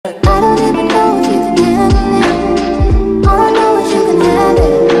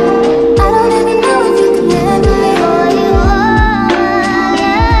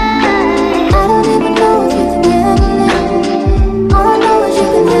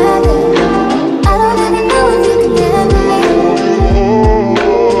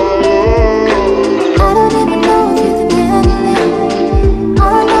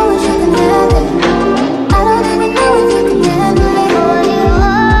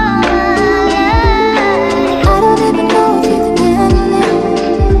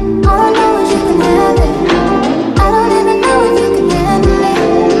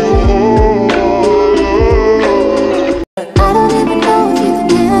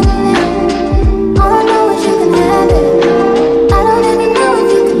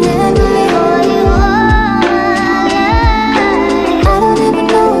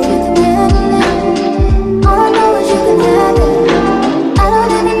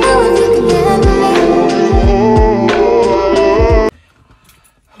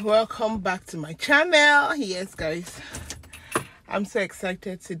welcome back to my channel. Yes guys, I'm so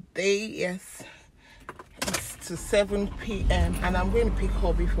excited today. Yes, it's to 7 p.m. and I'm going to pick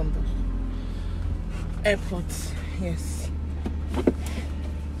Hubby from the airport. Yes,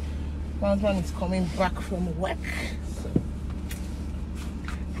 my husband is coming back from work, so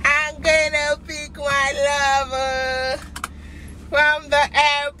I'm gonna pick my lover from the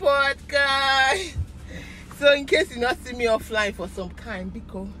airport, guys. So in case you not see me offline for some time,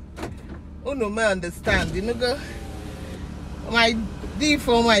 because oh no, I understand, you know, girl, my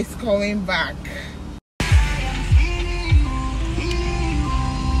deformer is coming back.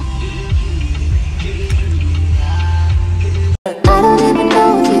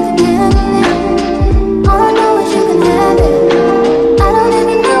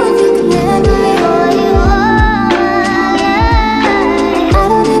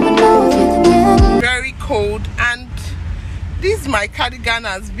 My cardigan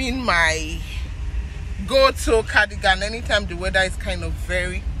has been my go-to cardigan anytime the weather is kind of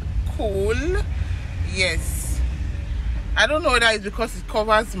very cool. Yes, I don't know whether it's because it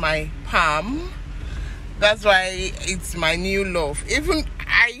covers my palm, that's why it's my new love. Even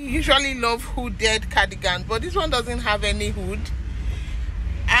I usually love hooded cardigans, but this one doesn't have any hood,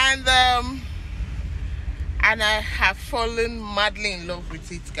 and I have fallen madly in love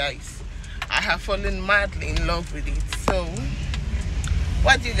with it, guys. I have fallen madly in love with it. So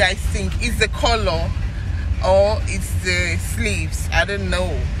what do you guys think? Is the color or it's the sleeves? I don't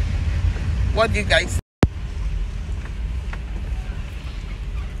know. What do you guys think?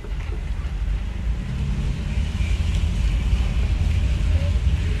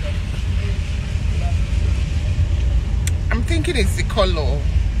 I'm thinking it's the color.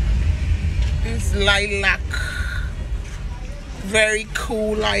 This lilac, very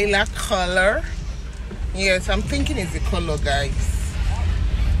cool lilac color. Yes, I'm thinking it's the color, guys.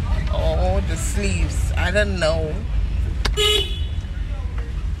 Or the sleeves, I don't know. See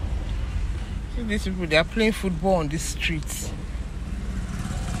these people, they are playing football on the streets.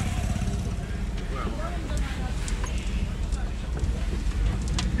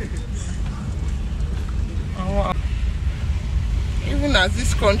 Even as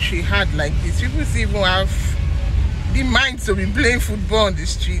this country hard like this, people even have the mind to be playing football on the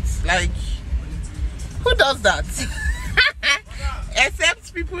streets. Like, who does that?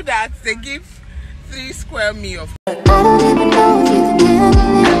 Except people that they give 3 square meals of. I don't even know if you can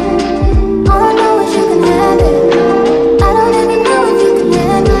handle it. All I know is you can have it. I don't even know if you can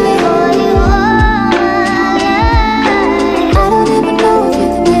handle it. I don't even know if you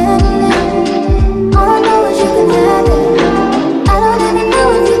can handle it. All I know is you can have it. I don't even know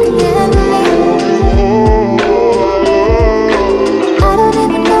if you can handle it. I don't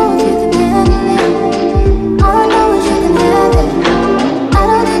even know if you can handle it. All I know is you can have it.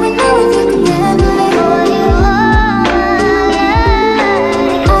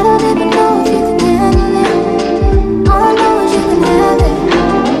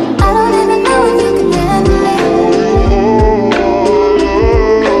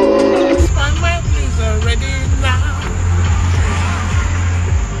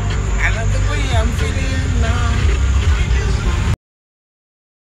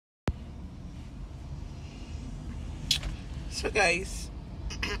 So guys,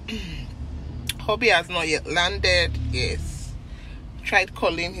 Hubby has not yet landed. Yes, tried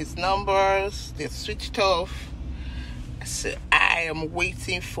calling his numbers, they switched off. So I am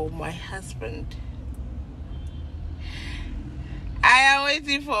waiting for my husband. I am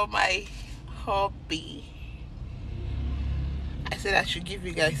waiting for my hubby. I said I should give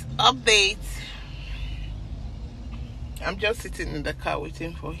you guys updates. I'm just sitting in the car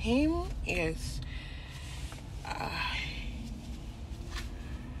waiting for him. Yes,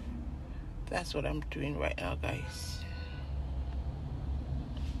 that's what I'm doing right now, guys.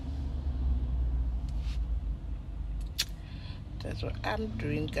 That's what I'm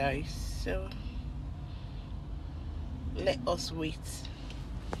doing, guys. So let us wait.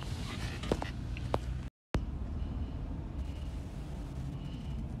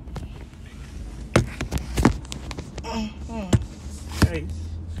 Guys,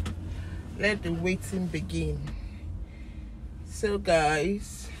 let the waiting begin. So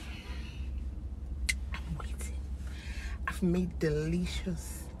guys, I'm waiting. I've made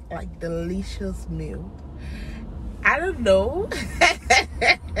delicious meal. I don't know.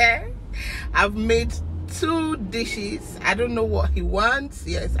 I've made 2 dishes. I don't know what he wants.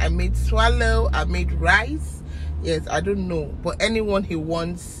 Yes, I made swallow, I made rice. Yes, I don't know, but anyone he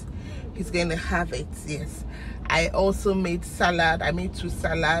wants, he's gonna have it. Yes, I also made salad. I made 2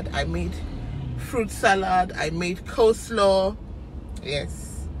 salad. I made fruit salad. I made coleslaw.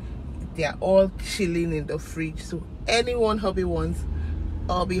 Yes, They are all chilling in the fridge. So anyone Hubby wants,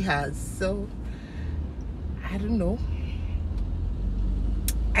 Hubby has. So I don't know.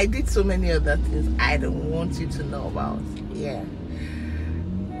 I did so many other things I don't want you to know about. Yeah.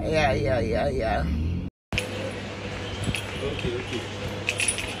 Okay.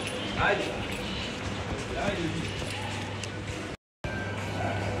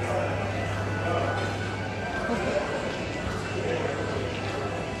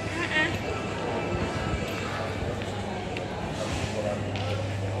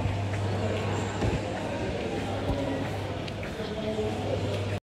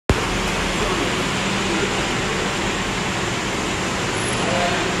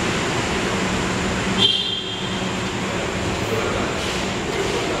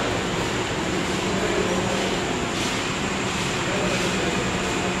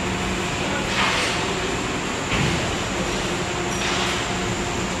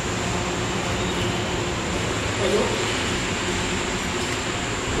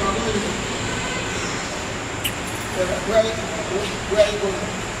 Where are you going?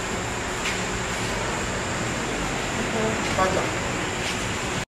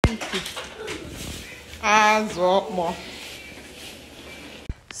 As well, more.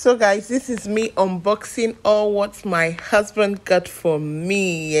 So guys, this is me unboxing all what my husband got for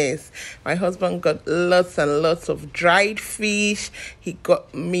me. Yes, my husband got lots and lots of dried fish. He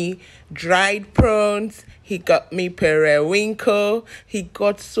got me dried prawns. He got me periwinkle. He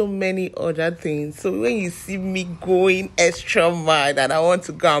got so many other things. So when you see me going extra mad and I want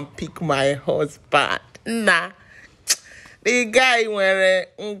to go and pick my husband, nah, the guy wearing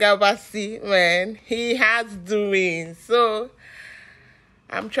Ngabasi, man, he has doing. So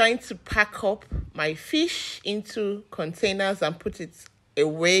I'm trying to pack up my fish into containers and put it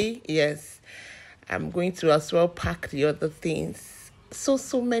away. Yes, I'm going to as well pack the other things. So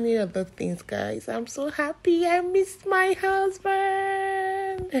many other things, guys. I'm so happy. I missed my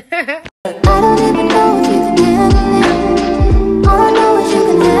husband. I don't even know if you can handle it. All I know is you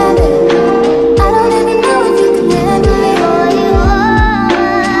can have it. I don't even know if you can handle it. All you are.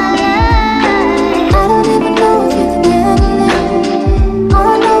 I don't even know if you can handle it. All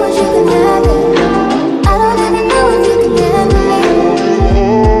I know is you can have it. I don't even know if you can handle it.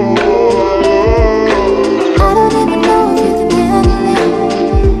 I don't even know if you can handle it.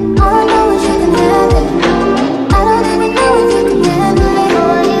 All I know is you can have it. I don't even know if you can handle it.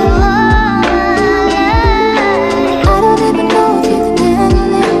 All you are. I don't even know if you can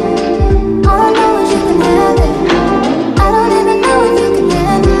handle it. All I know is you can have it. I don't even know if you can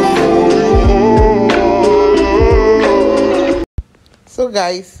handle it. So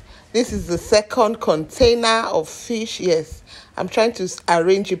guys, this is the second container of fish. Yes, I'm trying to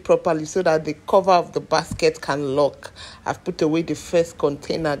arrange it properly so that the cover of the basket can lock. I've put away the first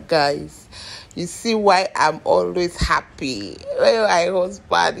container, guys. You see why I'm always happy when my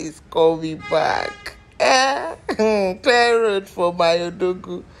husband is coming back. Clear road for my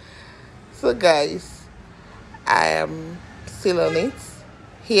Odogu. So guys, I am still on it.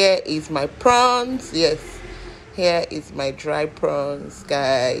 Here is my prawns. Yes, here is my dry prawns,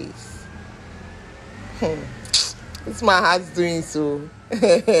 guys. It's my heart's doing so.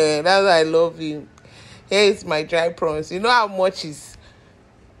 That's why I love him. Here is my dry prawns. You know how much is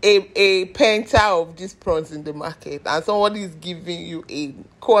a penta of these prawns in the market, and somebody is giving you a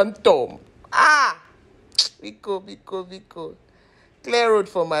quantum. Biko. Clear road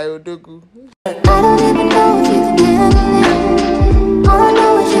for my Odogu. I don't even know if you can handle it. All I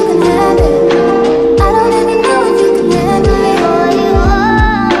know is you can have it. I don't even know if you can handle it. All you are.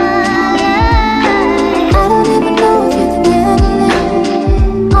 I don't even know if you can handle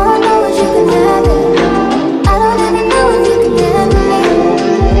it. All I know is you can have it. I don't even know if you can handle it.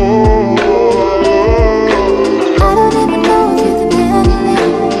 I don't even know if you can handle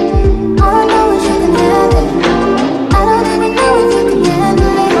it. All I know is you can have it. I don't even know if you can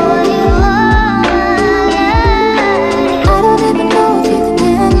handle it. All you are. I don't even know if you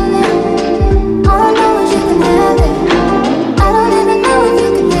can handle it. All I know is you can have it. I don't even know if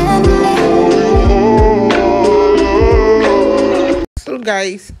you can handle it. So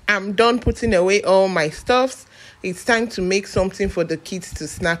guys, I'm done putting away all my stuffs. It's time to make something for the kids to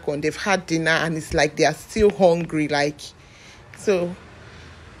snack on. They've had dinner and it's like they are still hungry. So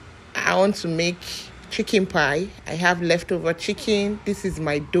I want to make chicken pie. I have leftover chicken. This is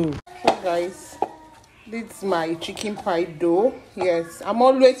my dough. So guys, this is my chicken pie dough. Yes, I'm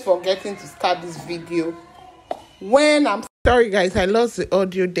always forgetting to start this video when I'm sorry guys, I lost the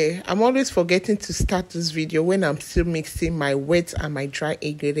audio there. I'm always forgetting to start this video when I'm still mixing my wet and my dry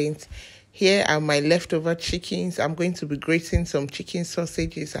ingredients Here are my leftover chickens. I'm going to be grating some chicken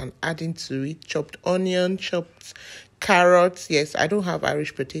sausages and adding to it chopped onion, chopped carrots. Yes, I don't have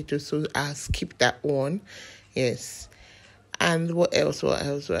Irish potatoes, so I'll skip that one. Yes. And what else,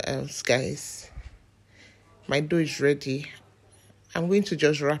 guys? My dough is ready. I'm going to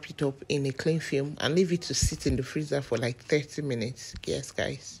just wrap it up in a cling film and leave it to sit in the freezer for like 30 minutes. Yes,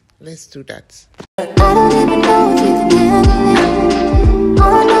 guys, let's do that. I don't even know if you can handle it.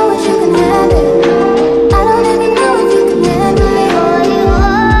 All I know is you can handle it. I don't even know if you can handle it. All you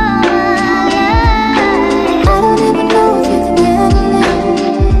are. I don't even know if you can handle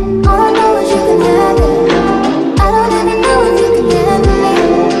it. All I know is you can handle it. I don't even know if you can handle it.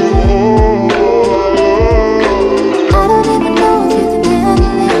 I don't even know if you can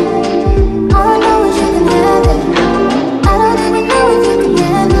handle it. All I know is you can handle it. I don't even know if you can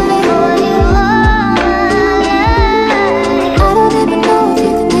handle it. All you are. I don't even know if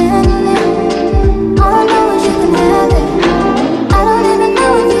you can handle it. All I know is you can handle it. I don't even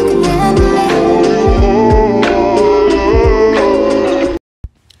know if you can handle it.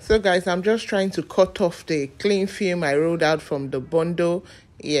 So guys, I'm just trying to cut off the cling film I rolled out from the bundle.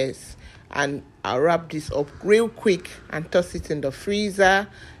 Yes, and I'll wrap this up real quick and toss it in the freezer.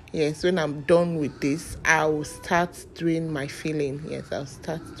 Yes, when I'm done with this, I will start doing my filling. Yes, I'll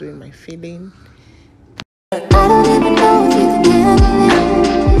start doing my filling. I don't even know if you can handle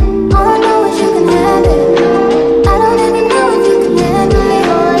it. All I know is you can handle it. I don't even know if you can handle it.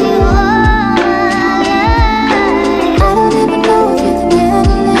 All you are. I don't even know if you can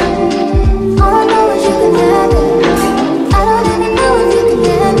handle it. All I know is you can handle it. I don't even know if you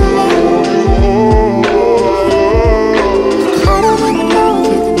can handle it. I don't even know if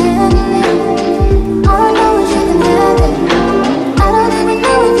you can handle it. All I know is you can handle it. I don't even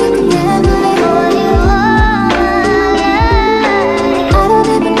know if you can handle it. All you are. I don't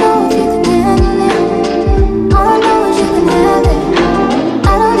even know if you can handle it. All I know is you can handle it. I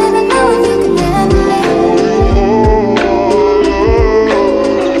don't even know if you can handle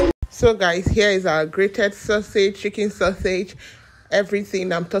it. So guys, here is our grated sausage, chicken sausage,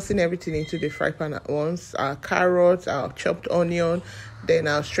 everything. I'm tossing everything into the fry pan at once. Our carrots, our chopped onion, then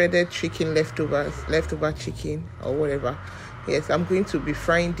our shredded chicken, leftover chicken or whatever. Yes, I'm going to be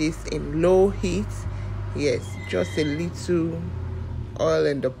frying this in low heat. Yes, just a little oil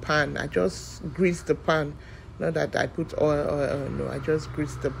in the pan. I just grease the pan, not that I put oil, no, I just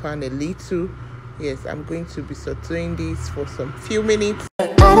grease the pan a little. Yes, I'm going to be sauteing this for some few minutes. I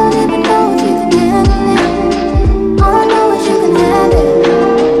don't even know if you can handle it. All I know is you can handle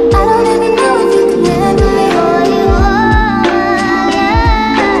it. I don't even know if you can handle it. All you are.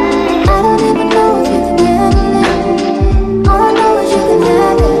 I don't even know if you can handle it. All I know is you can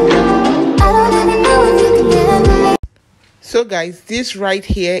handle it. I don't even know if you can handle it. So guys, this right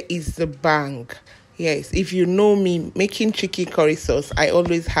here is the bang. Yes, if you know me making chicken curry sauce, I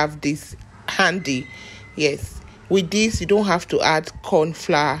always have this handy. Yes, with this you don't have to add corn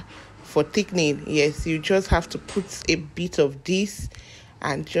flour for thickening. Yes, you just have to put a bit of this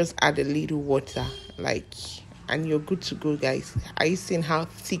and just add a little water, and you're good to go, guys. Are you seeing how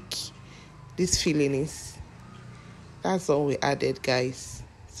thick this filling is? That's all we added, guys.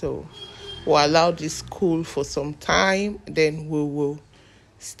 So we'll allow this cool for some time, then we will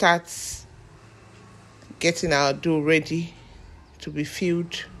start getting our dough ready to be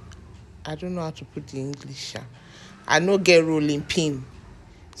filled. I don't know how to put the English. I know get rolling pin,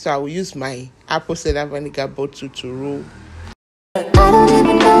 so I will use my apple cider vinegar bottle to roll. I don't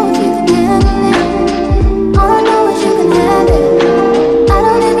even know if you can handle it. All I know is you can handle it. I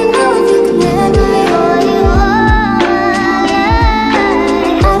don't even know if you can handle it. All you are.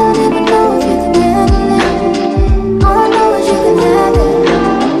 I don't even know if you can handle it. All I know is you can handle it.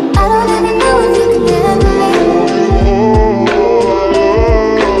 I don't even know if you can handle it.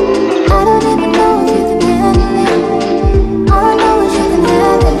 I don't even know if you can handle it. All I know is you can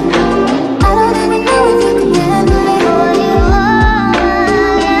handle it. I don't even know if you can handle it. All you are.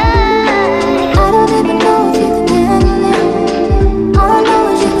 I don't even know if you can handle it. All I know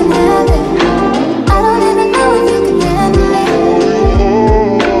is you can handle it. I don't even know if you can handle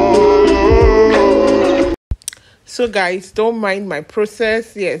it. So guys, don't mind my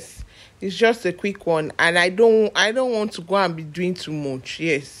process. Yes, it's just a quick one, and I don't want to go and be doing too much.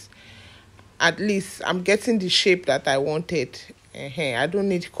 Yes, at least I'm getting the shape that I wanted. I don't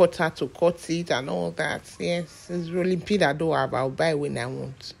need cutter to cut it and all that. Yes, it's rolling pin I don't have. I'll buy when I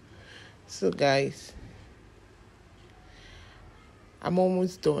want. So guys, I'm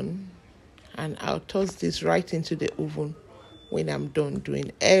almost done, and I'll toss this right into the oven when I'm done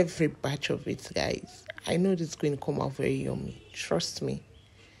doing every batch of it, guys. I know this is going to come out very yummy. Trust me.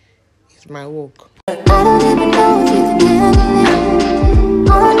 It's my work. I don't even know if you can handle it.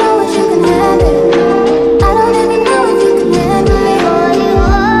 All I know is you can have it. I don't even know if you can handle it. All you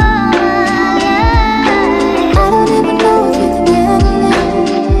are, yeah. I don't even know if you can handle it.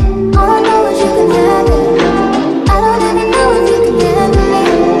 All I know is you can have it. I don't even know if you can handle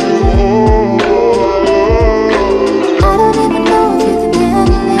it. I don't even know if you can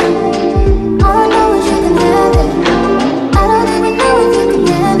handle it. All I know is you can have it. I don't even know if you can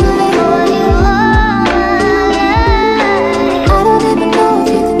handle it. All you are, yeah. I don't even know if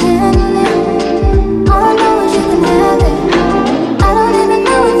you can handle it. All I know is you can have it. I don't even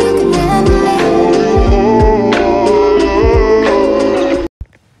know if you can handle it.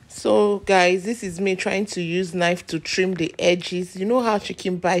 So guys, this is me trying to use knife to trim the edges. You know how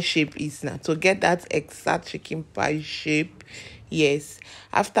chicken pie shape is now, to get that exact chicken pie shape. Yes,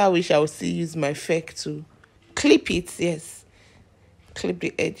 after which I will still use my fork to clip it. Yes, clip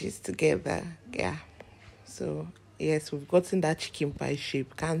the edges together. Yeah, so yes, we've gotten that chicken pie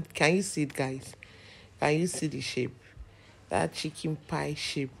shape. Can you see it, guys? Can you see the shape? That chicken pie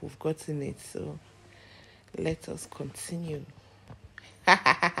shape, we've gotten it. So let us continue.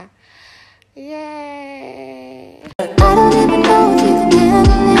 Yay! I don't even know if you can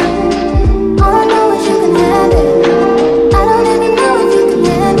handle it. All I know is you can have it. I don't even know if you can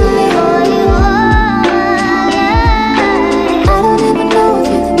handle it. All you are, yeah. I don't even know if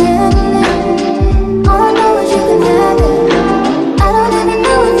you can handle it. All I know is you can have it. I don't even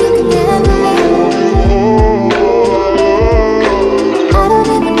know if you can handle it. I don't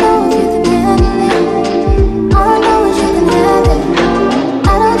even know if you can handle it. All I know is you can have it.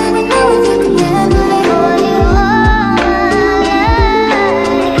 I don't even know if you can handle it. All you are, yeah.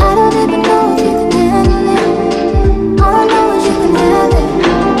 I don't even know if you can handle it. All I know is you can have it.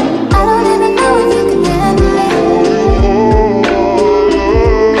 I don't even know if you can handle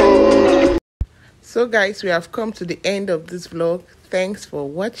it. So guys, we have come to the end of this vlog. Thanks for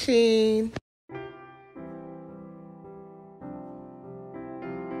watching.